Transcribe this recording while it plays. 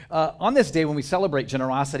On this day when we celebrate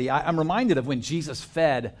generosity, I'm reminded of when Jesus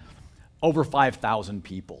fed over 5,000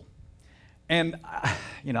 people. And,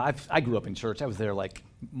 I grew up in church. I was there like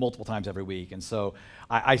multiple times every week. And so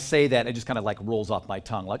I say that, and it just kind of like rolls off my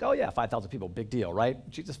tongue. Like, oh yeah, 5,000 people, big deal, right?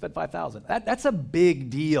 Jesus fed 5,000. That's a big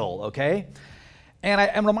deal, okay? And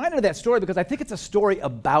I'm reminded of that story because I think it's a story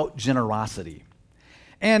about generosity.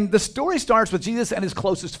 And the story starts with Jesus and his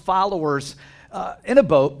closest followers in a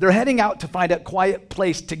boat. They're heading out to find a quiet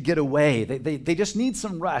place to get away. They just need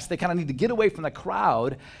some rest. They kind of need to get away from the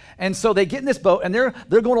crowd. And so they get in this boat, and they're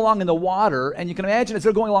going along in the water. And you can imagine as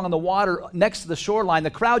they're going along in the water next to the shoreline,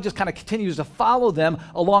 the crowd just kind of continues to follow them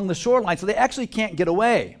along the shoreline, so they actually can't get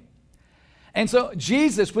away. And so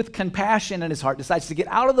Jesus, with compassion in his heart, decides to get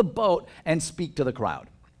out of the boat and speak to the crowd.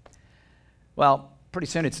 Well, pretty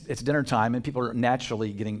soon it's dinner time, and people are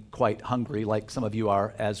naturally getting quite hungry, like some of you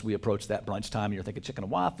are as we approach that brunch time. And you're thinking chicken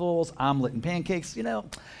and waffles, omelet and pancakes.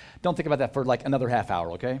 Don't think about that for like another half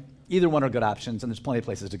hour, okay? Either one are good options, and there's plenty of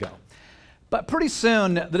places to go. But pretty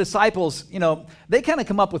soon, the disciples, they kind of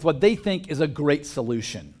come up with what they think is a great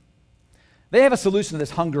solution. They have a solution to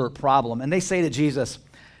this hunger problem, and they say to Jesus,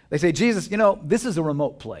 Jesus, this is a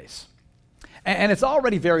remote place, and it's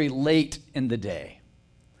already very late in the day.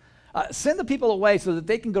 Send the people away so that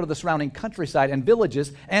they can go to the surrounding countryside and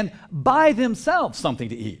villages and buy themselves something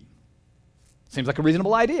to eat. Seems like a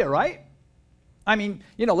reasonable idea, right? I mean,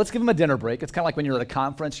 let's give them a dinner break. It's kind of like when you're at a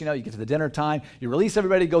conference, you get to the dinner time, you release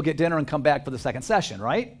everybody to go get dinner and come back for the second session,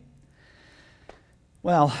 right?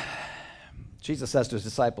 Well, Jesus says to his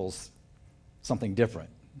disciples something different.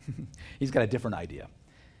 He's got a different idea.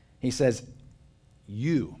 He says,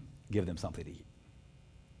 you give them something to eat.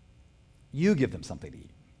 You give them something to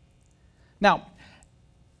eat. Now,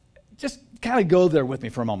 just kind of go there with me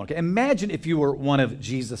for a moment. Okay? Imagine if you were one of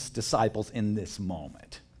Jesus' disciples in this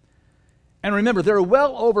moment. And remember, there are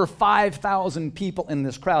well over 5,000 people in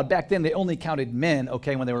this crowd. Back then, they only counted men,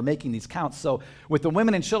 okay, when they were making these counts. So with the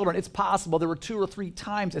women and children, it's possible there were 2 or 3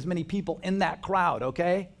 times as many people in that crowd,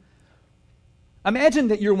 okay? Imagine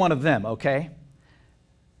that you're one of them, okay?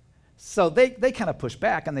 So they kind of push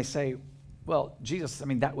back and they say, well, Jesus,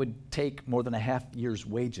 that would take more than a half year's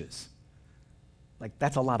wages. Like,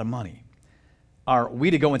 that's a lot of money. Are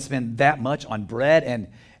we to go and spend that much on bread and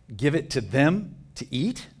give it to them to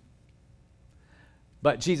eat?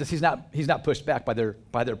 But Jesus, he's not pushed back by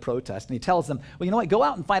their protest, and he tells them, well, you know what? Go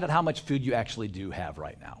out and find out how much food you actually do have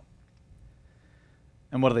right now.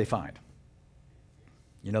 And what do they find?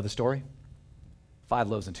 You know the story? 5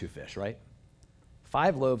 loaves and 2 fish, right?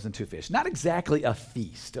 5 loaves and 2 fish. Not exactly a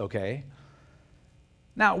feast, okay?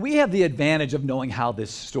 Now, we have the advantage of knowing how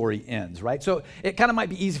this story ends, right? So it kind of might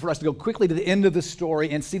be easy for us to go quickly to the end of the story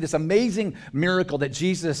and see this amazing miracle that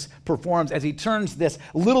Jesus performs as he turns this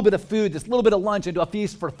little bit of food, this little bit of lunch into a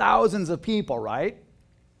feast for thousands of people, right?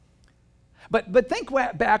 But think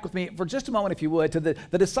back with me for just a moment, if you would, to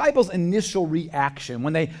the disciples' initial reaction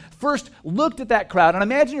when they first looked at that crowd. And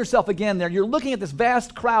imagine yourself again there. You're looking at this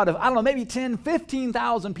vast crowd of, maybe 10,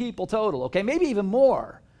 15,000 people total, okay? Maybe even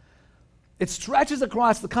more. It stretches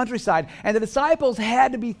across the countryside, and the disciples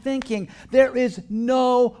had to be thinking, there is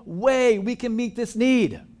no way we can meet this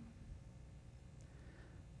need.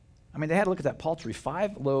 They had to look at that paltry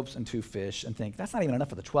 5 loaves and 2 fish and think, that's not even enough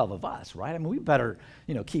for the 12 of us, right? We better,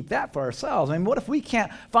 keep that for ourselves. What if we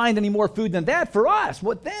can't find any more food than that for us?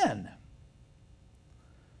 What then?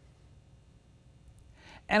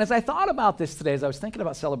 And as I thought about this today, as I was thinking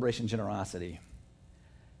about Celebration Generosity,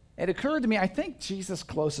 it occurred to me, I think Jesus'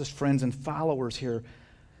 closest friends and followers here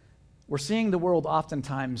were seeing the world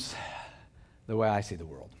oftentimes the way I see the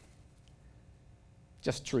world.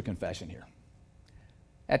 Just true confession here.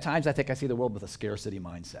 At times, I think I see the world with a scarcity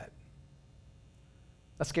mindset,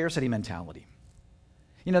 a scarcity mentality.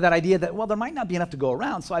 That idea that, well, there might not be enough to go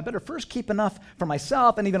around, so I better first keep enough for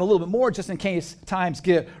myself and even a little bit more just in case times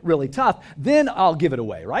get really tough. Then I'll give it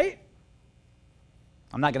away, right?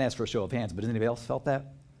 I'm not going to ask for a show of hands, but has anybody else felt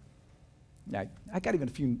that? Yeah, I got even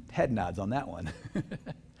a few head nods on that one.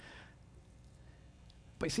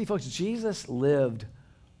 But you see, folks, Jesus lived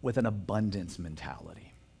with an abundance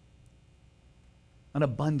mentality, an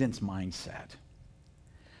abundance mindset,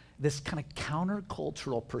 this kind of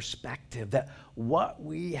countercultural perspective that what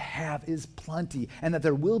we have is plenty and that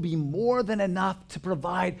there will be more than enough to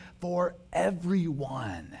provide for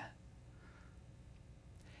everyone.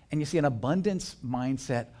 And you see, an abundance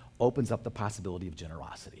mindset opens up the possibility of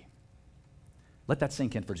generosity. Let that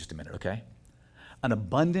sink in for just a minute, okay? An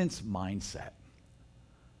abundance mindset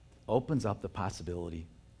opens up the possibility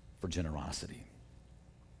for generosity.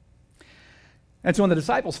 And so when the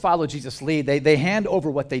disciples followed Jesus' lead, they hand over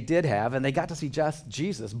what they did have, and they got to see just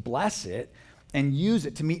Jesus bless it and use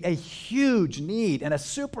it to meet a huge need in a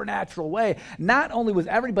supernatural way. Not only was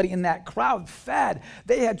everybody in that crowd fed,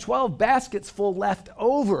 they had 12 baskets full left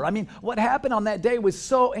over. I mean, what happened on that day was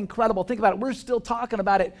so incredible. Think about it. We're still talking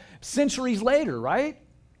about it centuries later, right?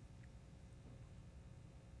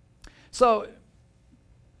 So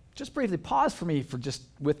just briefly pause with me for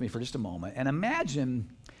just a moment and imagine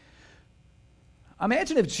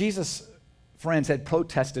if Jesus, friends, had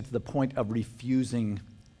protested to the point of refusing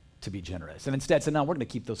to be generous and instead said, no, we're going to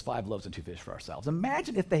keep those 5 loaves and 2 fish for ourselves.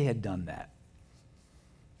 Imagine if they had done that.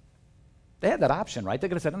 They had that option, right? They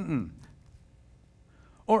could have said,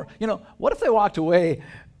 Or, what if they walked away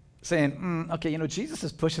saying, okay, Jesus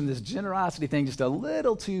is pushing this generosity thing just a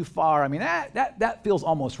little too far. I mean, that feels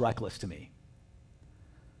almost reckless to me.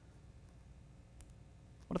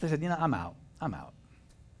 What if they said, I'm out. I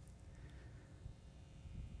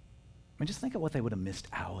mean, just think of what they would have missed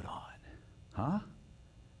out on, huh?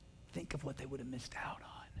 Think of what they would have missed out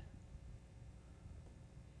on.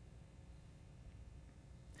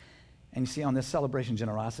 And you see, on this Celebration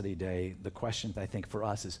Generosity Day, the question, I think, for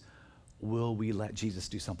us is, will we let Jesus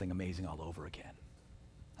do something amazing all over again?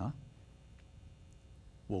 Huh?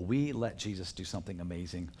 Will we let Jesus do something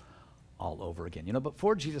amazing all over again?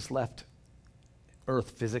 Before Jesus left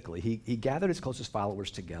earth physically, he gathered his closest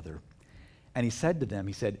followers together, and he said to them,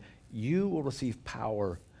 you will receive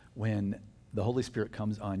power when the Holy Spirit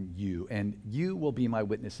comes on you, and you will be my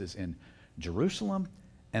witnesses in Jerusalem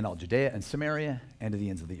and all Judea and Samaria and to the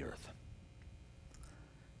ends of the earth.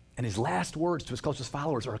 And his last words to his closest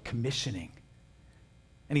followers are a commissioning.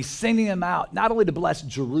 And he's sending them out, not only to bless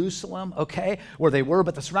Jerusalem, okay, where they were,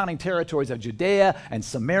 but the surrounding territories of Judea and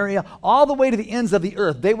Samaria, all the way to the ends of the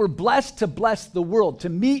earth. They were blessed to bless the world, to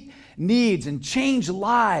meet needs and change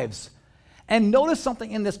lives. And notice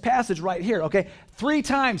something in this passage right here, okay? 3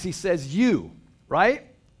 times he says you, right?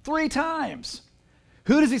 3 times.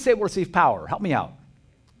 Who does he say will receive power? Help me out.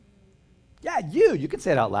 Yeah, you. You can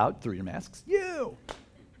say it out loud through your masks. You.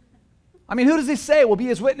 I mean, who does he say will be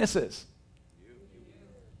his witnesses?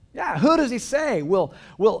 Yeah, who does he say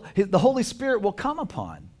the Holy Spirit will come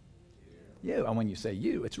upon? You. And when you say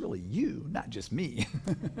you, it's really you, not just me.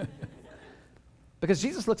 Because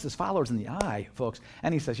Jesus looks his followers in the eye, folks,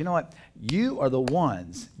 and he says, you know what? You are the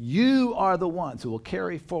ones who will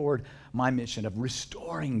carry forward my mission of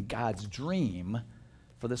restoring God's dream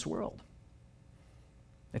for this world.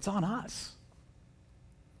 It's on us.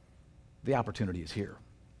 The opportunity is here.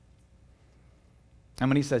 And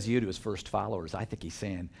when he says you to his first followers, I think he's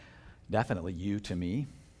saying definitely you to me,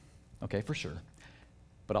 okay, for sure,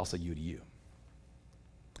 but also you to you.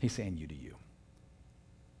 He's saying you to you.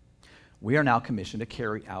 We are now commissioned to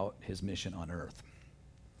carry out his mission on earth.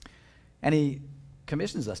 And he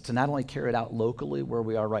commissions us to not only carry it out locally where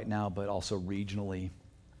we are right now, but also regionally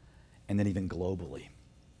and then even globally.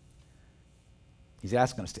 He's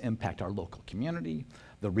asking us to impact our local community,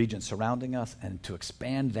 the region surrounding us, and to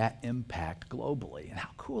expand that impact globally. And how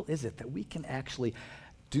cool is it that we can actually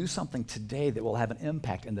do something today that will have an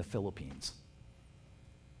impact in the Philippines?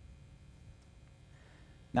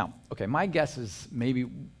 Now, okay, my guess is maybe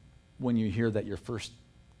when you hear that, your first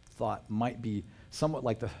thought might be somewhat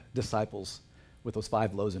like the disciples with those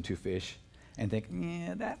 5 loaves and 2 fish and think,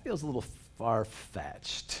 that feels a little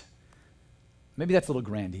far-fetched. Maybe that's a little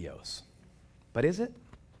grandiose. But is it?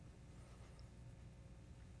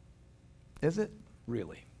 Is it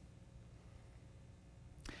really?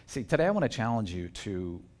 See, today I want to challenge you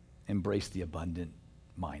to embrace the abundant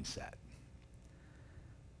mindset.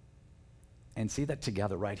 And see that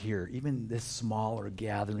together right here, even this smaller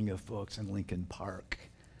gathering of folks in Lincoln Park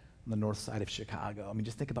on the north side of Chicago. I mean,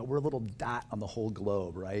 just think about, we're a little dot on the whole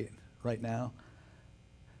globe, right now.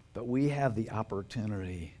 But we have the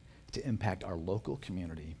opportunity to impact our local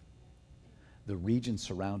community, the region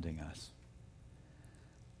surrounding us.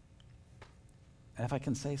 And if I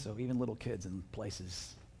can say so, even little kids in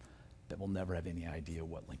places that will never have any idea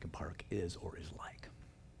what Lincoln Park is or is like.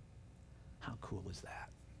 How cool is that?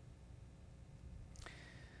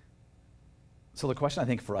 So the question I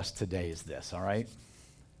think for us today is this, all right?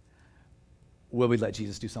 Will we let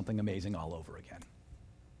Jesus do something amazing all over again?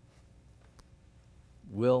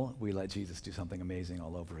 Will we let Jesus do something amazing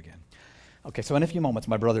all over again? Okay, so in a few moments,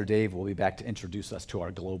 my brother Dave will be back to introduce us to our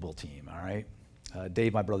global team, all right?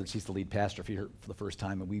 Dave, my brother, he's the lead pastor if you're here for the first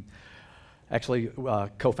time, and we actually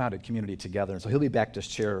co-founded Community together. And so he'll be back to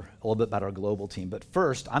share a little bit about our global team. But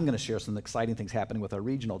first, I'm going to share some exciting things happening with our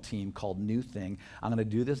regional team called New Thing. I'm going to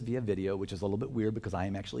do this via video, which is a little bit weird because I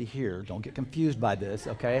am actually here. Don't get confused by this,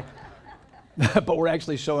 okay? but we're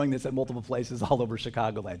actually showing this at multiple places all over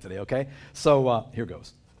Chicagoland today, okay? So here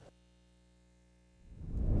goes.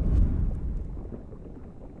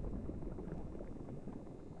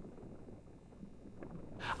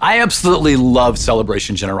 I absolutely love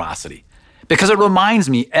Celebration Generosity because it reminds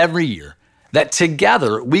me every year that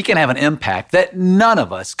together we can have an impact that none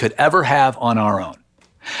of us could ever have on our own.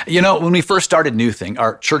 You know, when we first started New Thing,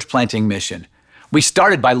 our church planting mission, we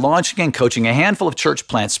started by launching and coaching a handful of church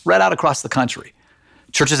plants spread out across the country.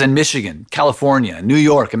 Churches in Michigan, California, New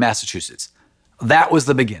York, and Massachusetts. That was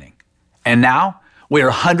the beginning. And now we are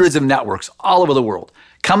hundreds of networks all over the world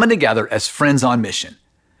coming together as friends on mission.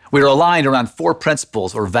 We are aligned around 4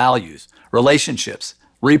 principles or values: relationships,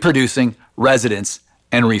 reproducing, residence,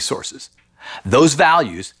 and resources. Those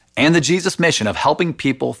values and the Jesus mission of helping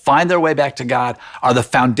people find their way back to God are the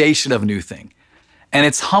foundation of New Thing. And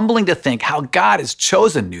it's humbling to think how God has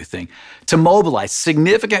chosen New Thing to mobilize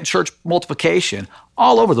significant church multiplication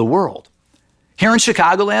all over the world. Here in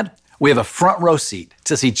Chicagoland, we have a front row seat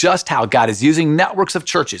to see just how God is using networks of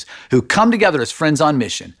churches who come together as friends on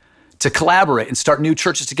mission to collaborate and start new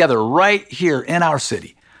churches together right here in our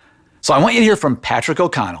city. So I want you to hear from Patrick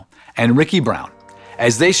O'Connell and Ricky Brown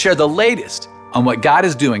as they share the latest on what God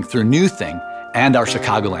is doing through New Thing and our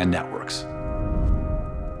Chicagoland networks.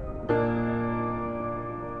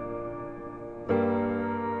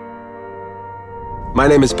 My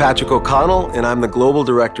name is Patrick O'Connell, and I'm the Global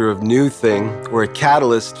Director of New Thing. We're a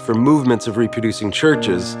catalyst for movements of reproducing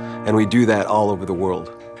churches, and we do that all over the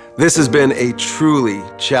world. This has been a truly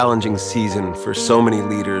challenging season for so many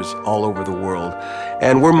leaders all over the world,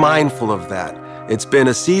 and we're mindful of that. It's been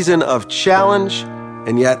a season of challenge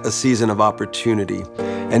and yet a season of opportunity.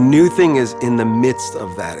 And New Thing is in the midst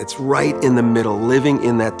of that. It's right in the middle, living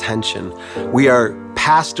in that tension. We are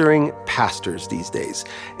pastoring pastors these days.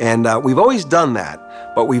 And we've always done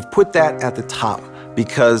that, but we've put that at the top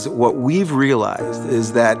because what we've realized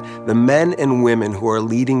is that the men and women who are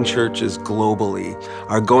leading churches globally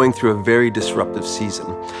are going through a very disruptive season.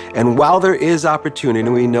 And while there is opportunity,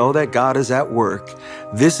 and we know that God is at work,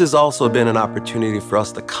 this has also been an opportunity for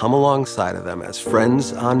us to come alongside of them as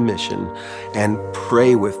friends on mission and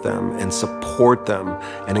pray with them and support them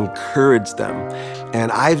and encourage them.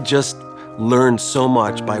 And I've just learned so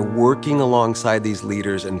much by working alongside these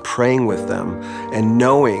leaders and praying with them and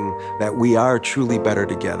knowing that we are truly better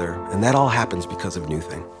together. And that all happens because of New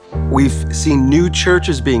Thing. We've seen new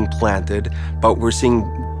churches being planted, but we're seeing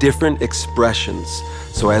different expressions.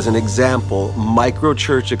 So as an example,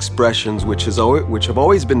 micro-church expressions, which have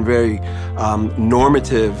always been very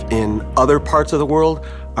normative in other parts of the world,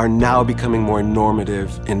 are now becoming more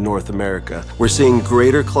normative in North America. We're seeing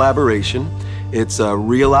greater collaboration. It's a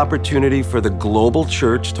real opportunity for the global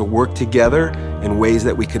church to work together in ways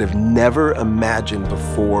that we could have never imagined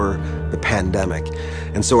before the pandemic.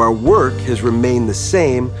 And so our work has remained the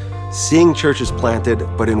same, seeing churches planted,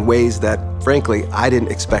 but in ways that, frankly, I didn't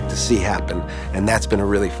expect to see happen. And that's been a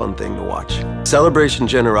really fun thing to watch. Celebration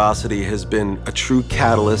Generosity has been a true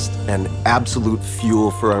catalyst and absolute fuel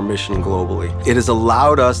for our mission globally. It has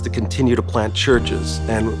allowed us to continue to plant churches,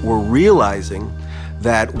 and we're realizing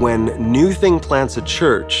that when New Thing plants a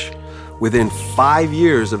church, within 5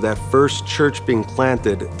 years of that first church being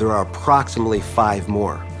planted, there are approximately 5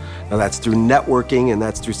 more. Now that's through networking and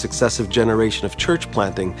that's through successive generation of church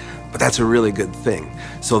planting, but that's a really good thing.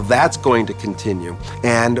 So that's going to continue.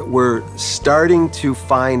 And we're starting to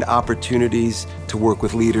find opportunities to work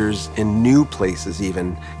with leaders in new places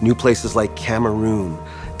even, new places like Cameroon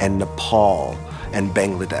and Nepal and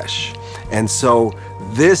Bangladesh. And so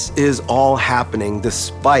this is all happening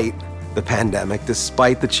despite the pandemic,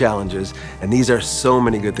 despite the challenges, and these are so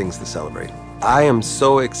many good things to celebrate. I am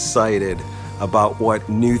so excited about what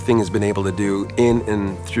New Thing has been able to do in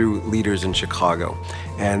and through leaders in Chicago.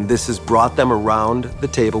 And this has brought them around the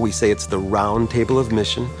table. We say it's the round table of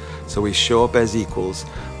mission, so we show up as equals,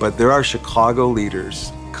 but there are Chicago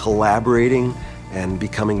leaders collaborating and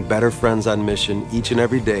becoming better friends on mission each and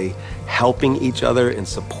every day, helping each other and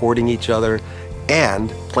supporting each other and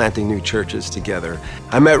planting new churches together.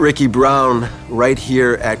 I met Ricky Brown right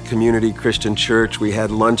here at Community Christian Church. We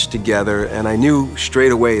had lunch together, and I knew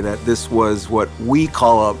straight away that this was what we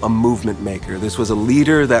call a movement maker. This was a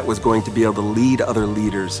leader that was going to be able to lead other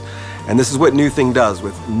leaders. And this is what New Thing does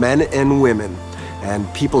with men and women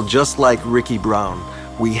and people just like Ricky Brown.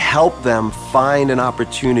 We help them find an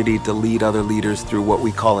opportunity to lead other leaders through what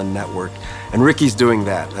we call a network. And Ricky's doing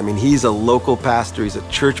that. I mean, he's a local pastor, he's a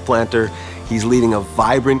church planter, he's leading a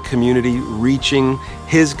vibrant community, reaching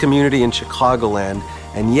his community in Chicagoland,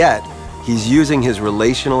 and yet he's using his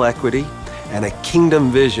relational equity and a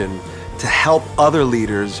kingdom vision to help other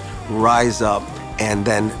leaders rise up, and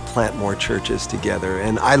then plant more churches together.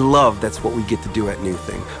 And I love that's what we get to do at New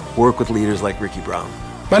Thing, work with leaders like Ricky Brown.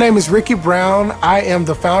 My name is Ricky Brown. I am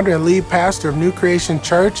the founder and lead pastor of New Creation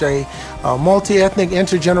Church, a multi-ethnic,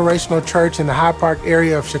 intergenerational church in the Hyde Park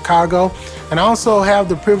area of Chicago. And I also have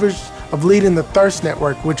the privilege of leading the Thirst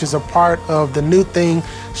Network, which is a part of the New Thing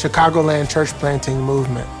Chicagoland church planting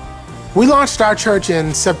movement. We launched our church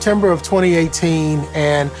in September of 2018,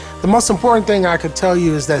 and the most important thing I could tell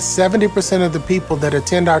you is that 70% of the people that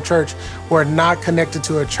attend our church were not connected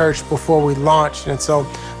to a church before we launched. And so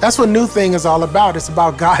that's what New Thing is all about. It's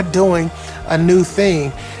about God doing a new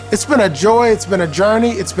thing. It's been a joy, it's been a journey,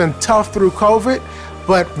 it's been tough through COVID,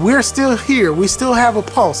 but we're still here. We still have a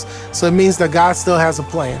pulse, so it means that God still has a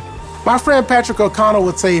plan. My friend Patrick O'Connell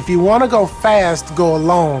would say, if you want to go fast, go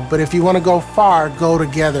alone, but if you want to go far, go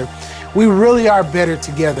together. We really are better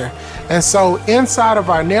together. And so inside of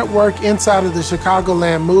our network, inside of the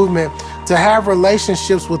Chicagoland movement, to have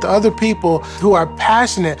relationships with other people who are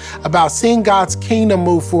passionate about seeing God's kingdom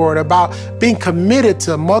move forward, about being committed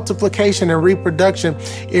to multiplication and reproduction,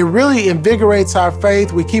 it really invigorates our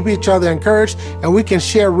faith. We keep each other encouraged, and we can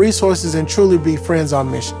share resources and truly be friends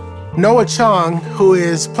on mission. Noah Chung, who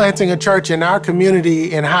is planting a church in our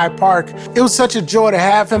community in Hyde Park, it was such a joy to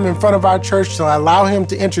have him in front of our church, to allow him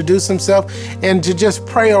to introduce himself and to just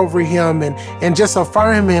pray over him and just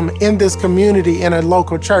affirm him in this community in a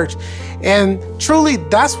local church. And truly,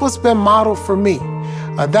 that's what's been modeled for me.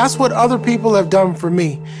 That's what other people have done for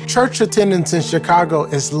me. Church attendance in Chicago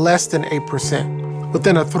is less than 8%.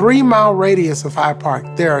 Within a 3-mile radius of Hyde Park,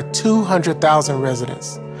 there are 200,000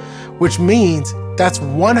 residents, which means that's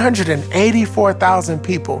 184,000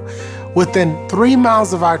 people within 3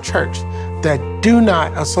 miles of our church that do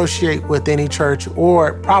not associate with any church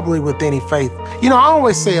or probably with any faith. You know, I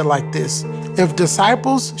always say it like this: if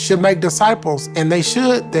disciples should make disciples, and they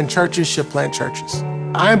should, then churches should plant churches.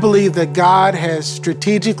 I believe that God has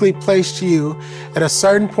strategically placed you at a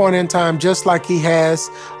certain point in time, just like He has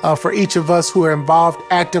for each of us who are involved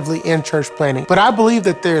actively in church planting. But I believe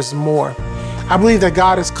that there's more. I believe that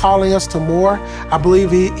God is calling us to more. I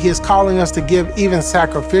believe He is calling us to give even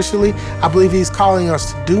sacrificially. I believe He's calling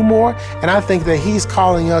us to do more. And I think that He's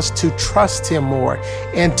calling us to trust Him more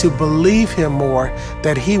and to believe Him more,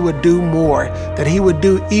 that He would do more, that He would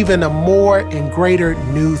do even a more and greater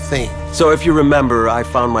new thing. So if you remember, I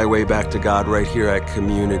found my way back to God right here at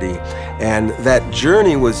Community. And that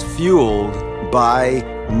journey was fueled by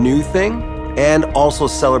New Thing and also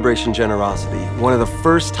Celebration Generosity. One of the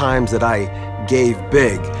first times that I gave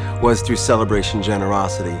big was through Celebration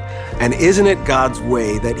Generosity. And isn't it God's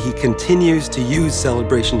way that He continues to use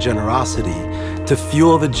Celebration Generosity to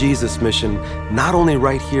fuel the Jesus mission, not only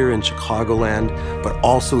right here in Chicagoland, but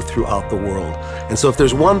also throughout the world? And so if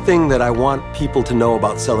there's one thing that I want people to know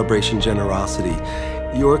about Celebration Generosity,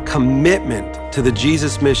 your commitment to the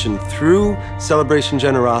Jesus mission through Celebration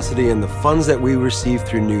Generosity and the funds that we receive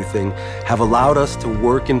through New Thing have allowed us to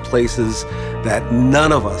work in places that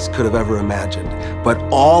none of us could have ever imagined, but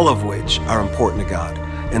all of which are important to God.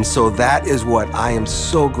 And so that is what I am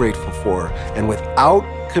so grateful for. And without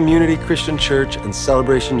Community Christian Church and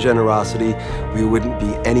Celebration Generosity, we wouldn't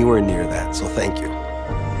be anywhere near that. So thank you.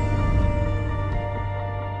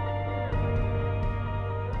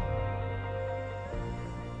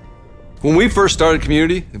 When we first started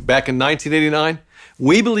Community back in 1989,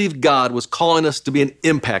 we believed God was calling us to be an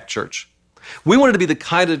impact church. We wanted to be the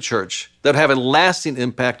kind of church that would have a lasting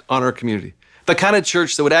impact on our community, the kind of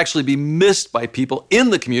church that would actually be missed by people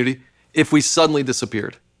in the community if we suddenly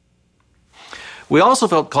disappeared. We also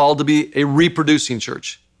felt called to be a reproducing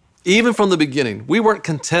church. Even from the beginning, we weren't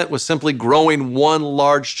content with simply growing one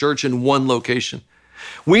large church in one location.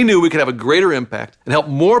 We knew we could have a greater impact and help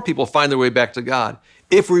more people find their way back to God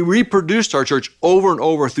if we reproduced our church over and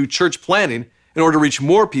over through church planting in order to reach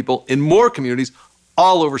more people in more communities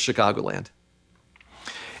all over Chicagoland.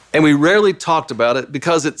 And we rarely talked about it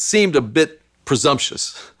because it seemed a bit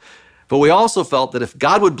presumptuous. But we also felt that if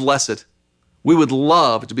God would bless it, we would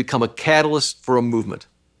love to become a catalyst for a movement.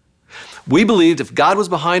 We believed if God was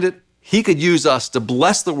behind it, He could use us to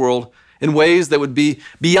bless the world in ways that would be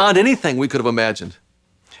beyond anything we could have imagined.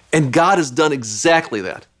 And God has done exactly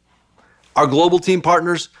that. Our global team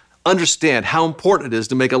partners understand how important it is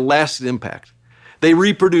to make a lasting impact. They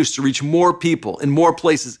reproduce to reach more people in more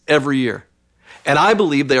places every year. And I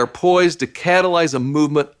believe they are poised to catalyze a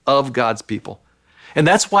movement of God's people. And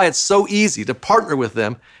that's why it's so easy to partner with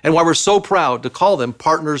them and why we're so proud to call them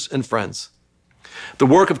partners and friends. The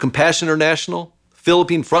work of Compassion International,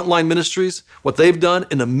 Philippine Frontline Ministries, what they've done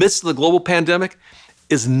in the midst of the global pandemic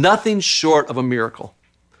is nothing short of a miracle.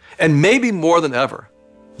 And maybe more than ever,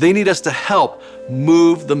 They need us to help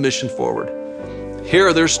move the mission forward. Here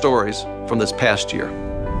are their stories from this past year.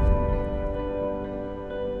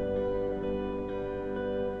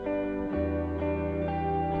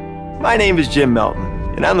 My name is Jim Melton,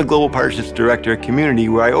 and I'm the Global Partnerships Director at Community,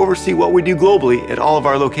 where I oversee what we do globally at all of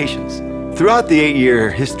our locations. Throughout the 8-year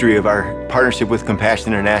history of our partnership with Compassion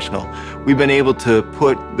International, we've been able to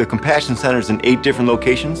put the Compassion Centers in 8 different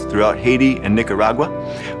locations throughout Haiti and Nicaragua,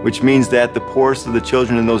 which means that the poorest of the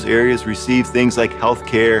children in those areas receive things like health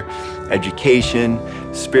care, education,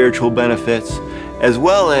 spiritual benefits, as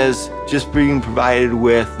well as just being provided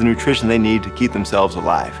with the nutrition they need to keep themselves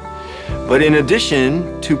alive. But in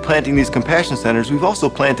addition to planting these Compassion Centers, we've also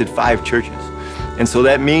planted 5 churches. And so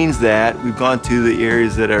that means that we've gone to the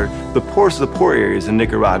areas that are the poorest of the poor areas in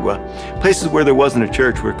Nicaragua, places where there wasn't a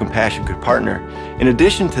church where Compassion could partner. In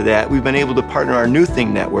addition to that, we've been able to partner our New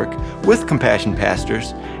Thing network with Compassion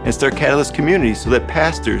pastors and start Catalyst communities so that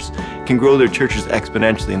pastors can grow their churches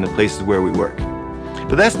exponentially in the places where we work.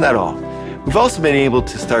 But that's not all. We've also been able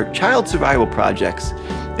to start child survival projects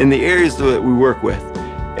in the areas that we work with,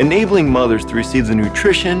 enabling mothers to receive the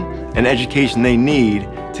nutrition and education they need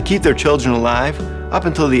to keep their children alive up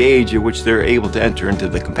until the age at which they're able to enter into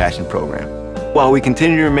the Compassion program. While we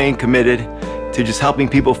continue to remain committed to just helping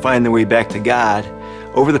people find their way back to God,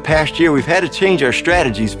 over the past year we've had to change our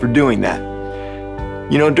strategies for doing that.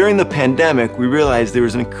 You know, during the pandemic, we realized there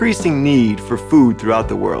was an increasing need for food throughout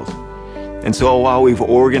the world. And so while we've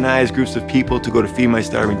organized groups of people to go to Feed My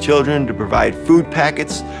Starving Children, to provide food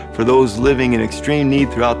packets for those living in extreme need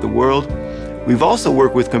throughout the world, we've also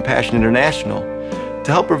worked with Compassion International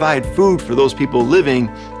to help provide food for those people living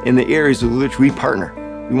in the areas with which we partner.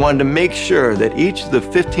 We wanted to make sure that each of the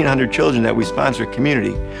 1,500 children that we sponsor at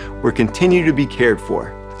Community were continued to be cared for.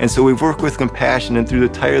 And so we've worked with Compassion and through the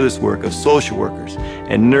tireless work of social workers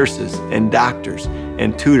and nurses and doctors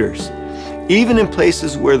and tutors. Even in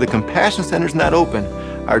places where the Compassion Center is not open,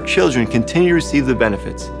 our children continue to receive the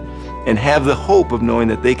benefits and have the hope of knowing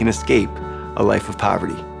that they can escape a life of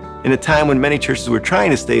poverty. In a time when many churches were trying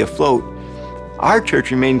to stay afloat, our church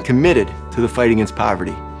remained committed to the fight against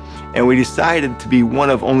poverty. And we decided to be one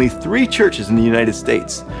of only 3 churches in the United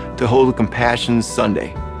States to hold a Compassion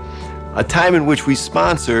Sunday, a time in which we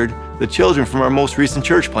sponsored the children from our most recent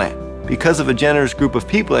church plant. Because of a generous group of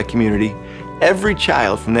people at Community, every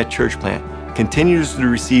child from that church plant continues to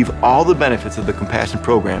receive all the benefits of the Compassion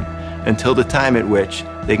program until the time at which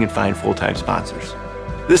they can find full-time sponsors.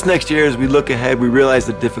 This next year, as we look ahead, we realize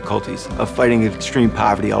the difficulties of fighting extreme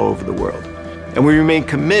poverty all over the world. And we remain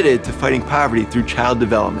committed to fighting poverty through child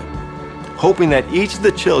development, hoping that each of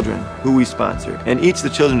the children who we sponsor and each of the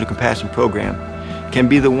children in the Compassion program can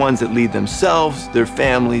be the ones that lead themselves, their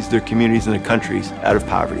families, their communities, and their countries out of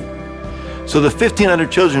poverty. So the 1,500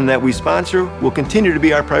 children that we sponsor will continue to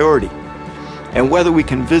be our priority. And whether we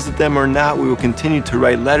can visit them or not, we will continue to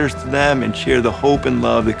write letters to them and share the hope and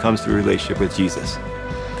love that comes through a relationship with Jesus.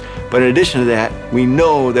 But in addition to that, we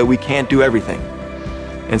know that we can't do everything.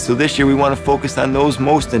 And so this year we want to focus on those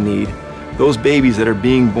most in need, those babies that are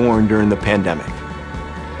being born during the pandemic.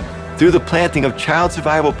 Through the planting of child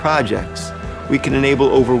survival projects, we can enable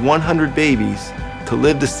over 100 babies to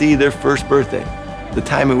live to see their first birthday, the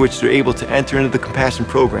time at which they're able to enter into the Compassion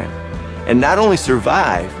program, and not only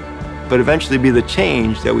survive, but eventually be the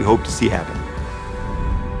change that we hope to see happen.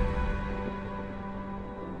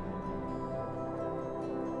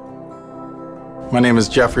 My name is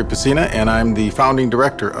Jeffrey Pacina, and I'm the founding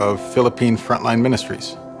director of Philippine Frontline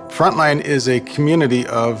Ministries. Frontline is a community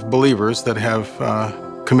of believers that have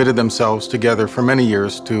committed themselves together for many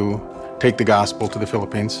years to take the gospel to the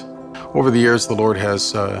Philippines. Over the years, the Lord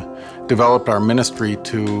has developed our ministry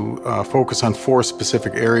to focus on 4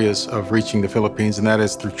 specific areas of reaching the Philippines, and that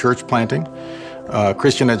is through church planting,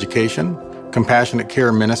 Christian education, compassionate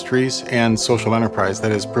care ministries, and social enterprise,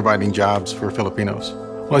 that is providing jobs for Filipinos.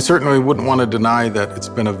 Well, I certainly wouldn't want to deny that it's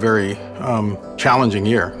been a very challenging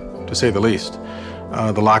year, to say the least.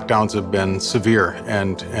 The lockdowns have been severe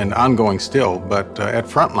and ongoing still, but at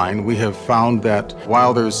Frontline, we have found that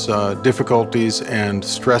while there's difficulties and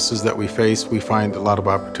stresses that we face, we find a lot of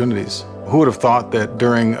opportunities. Who would have thought that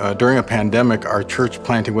during a pandemic, our church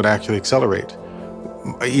planting would actually accelerate?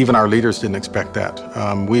 Even our leaders didn't expect that.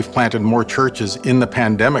 We've planted more churches in the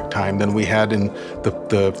pandemic time than we had in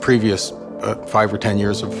the previous 5 or 10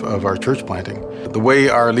 years of our church planting. The way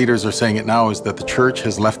our leaders are saying it now is that the church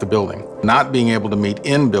has left the building. Not being able to meet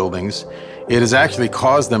in buildings, it has actually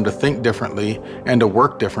caused them to think differently and to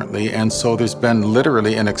work differently, and so there's been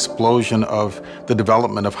literally an explosion of the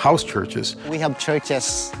development of house churches. We have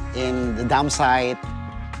churches in the dam site,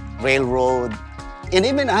 railroad, and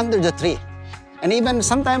even under the tree. and even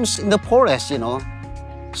sometimes in the poorest,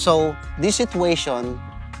 So this situation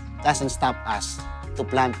doesn't stop us to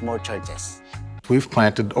plant more churches. We've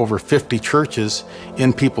planted over 50 churches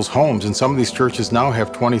in people's homes, and some of these churches now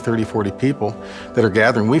have 20, 30, 40 people that are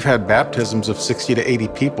gathering. We've had baptisms of 60 to 80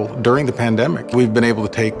 people during the pandemic. We've been able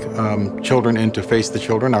to take children into Face the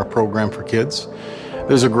Children, our program for kids.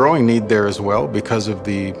 There's a growing need there as well because of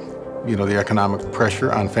the economic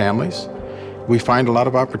pressure on families. We find a lot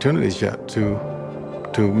of opportunities yet to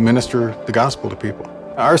minister the gospel to people.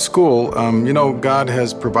 Our school, God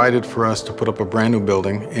has provided for us to put up a brand new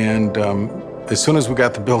building, and as soon as we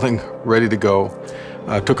got the building ready to go,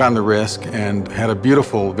 took on the risk and had a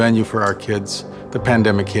beautiful venue for our kids, the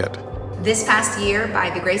pandemic hit. This past year,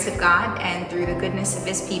 by the grace of God and through the goodness of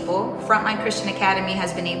His people, Frontline Christian Academy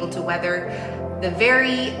has been able to weather the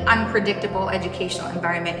very unpredictable educational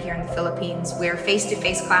environment here in the Philippines, where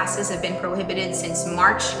face-to-face classes have been prohibited since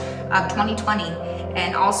March of 2020,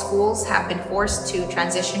 and all schools have been forced to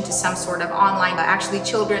transition to some sort of online. Actually,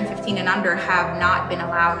 children 15 and under have not been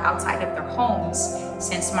allowed outside of their homes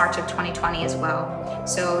since March of 2020 as well.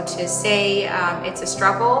 So to say it's a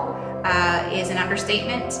struggle is an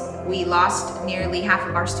understatement. We lost nearly half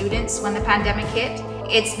of our students when the pandemic hit.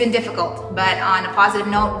 It's been difficult, but on a positive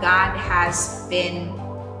note, God has been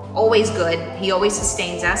always good. He always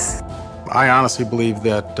sustains us. I honestly believe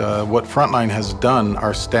that what Frontline has done,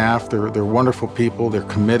 our staff, they're wonderful people, they're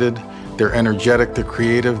committed, they're energetic, they're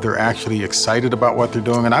creative, they're actually excited about what they're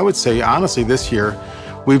doing. And I would say, honestly, this year,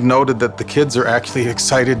 we've noted that the kids are actually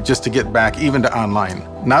excited just to get back even to online.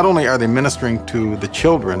 Not only are they ministering to the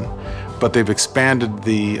children, but they've expanded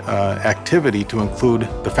the activity to include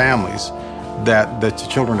the families that the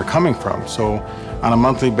children are coming from. So on a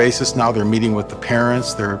monthly basis now, they're meeting with the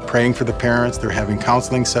parents, they're praying for the parents, they're having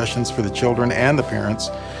counseling sessions for the children and the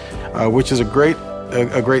parents, which is a great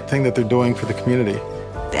thing that they're doing for the community.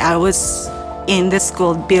 I was in the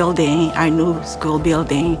school building, our new school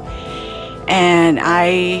building, and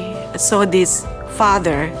I saw this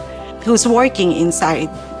father who's working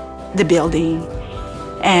inside the building,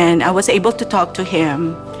 and I was able to talk to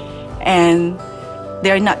him, and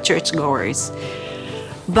they're not churchgoers.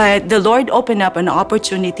 But the Lord opened up an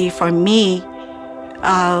opportunity for me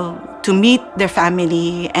to meet their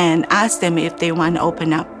family and ask them if they want to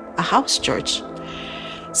open up a house church.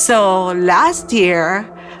 So last year,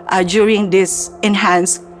 during this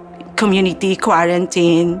enhanced community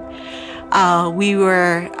quarantine,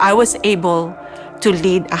 I was able to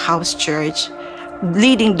lead a house church,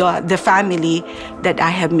 leading the family that I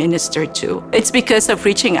have ministered to. It's because of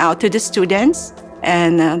reaching out to the students,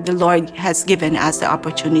 and the Lord has given us the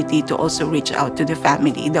opportunity to also reach out to the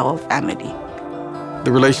family, the whole family.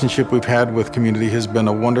 The relationship we've had with community has been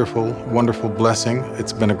a wonderful, wonderful blessing.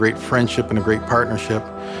 It's been a great friendship and a great partnership.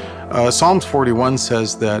 Psalms 41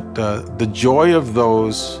 says that the joy of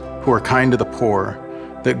those who are kind to the poor,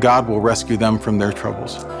 that God will rescue them from their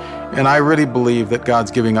troubles. And I really believe that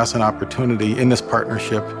God's giving us an opportunity in this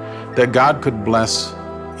partnership that God could bless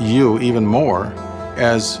you even more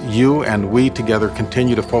as you and we together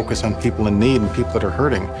continue to focus on people in need and people that are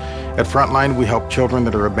hurting. At Frontline, we help children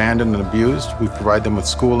that are abandoned and abused. We provide them with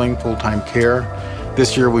schooling, full-time care.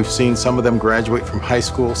 This year, we've seen some of them graduate from high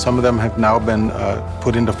school. Some of them have now been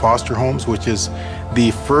put into foster homes, which is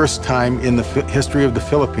the first time in the history of the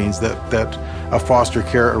Philippines that a foster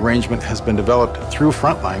care arrangement has been developed through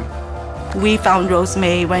Frontline. We found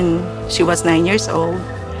Rosemary when she was 9 years old.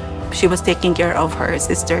 She was taking care of her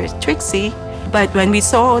sister, Trixie. But when we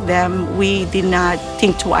saw them, we did not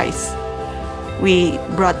think twice. We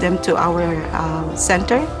brought them to our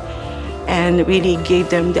center and really gave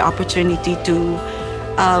them the opportunity to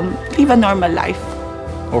live a normal life.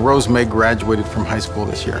 Well, Rosemary graduated from high school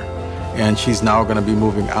this year, and she's now going to be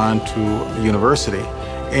moving on to university.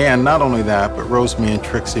 And not only that, but Rosemary and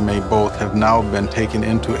Trixie May both have now been taken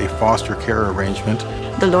into a foster care arrangement.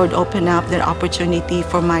 The Lord opened up the opportunity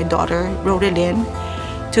for my daughter, Rodelyn,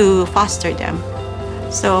 to foster them.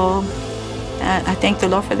 So I thank the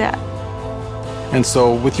Lord for that. And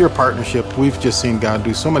so with your partnership, we've just seen God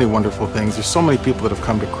do so many wonderful things. There's so many people that have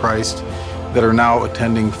come to Christ that are now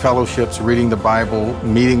attending fellowships, reading the Bible,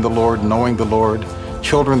 meeting the Lord, knowing the Lord,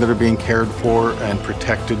 children that are being cared for and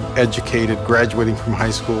protected, educated, graduating from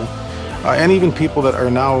high school, and even people that are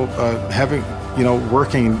now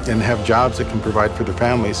working and have jobs that can provide for their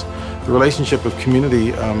families. The relationship of community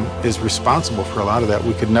is responsible for a lot of that.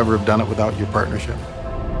 We could never have done it without your partnership.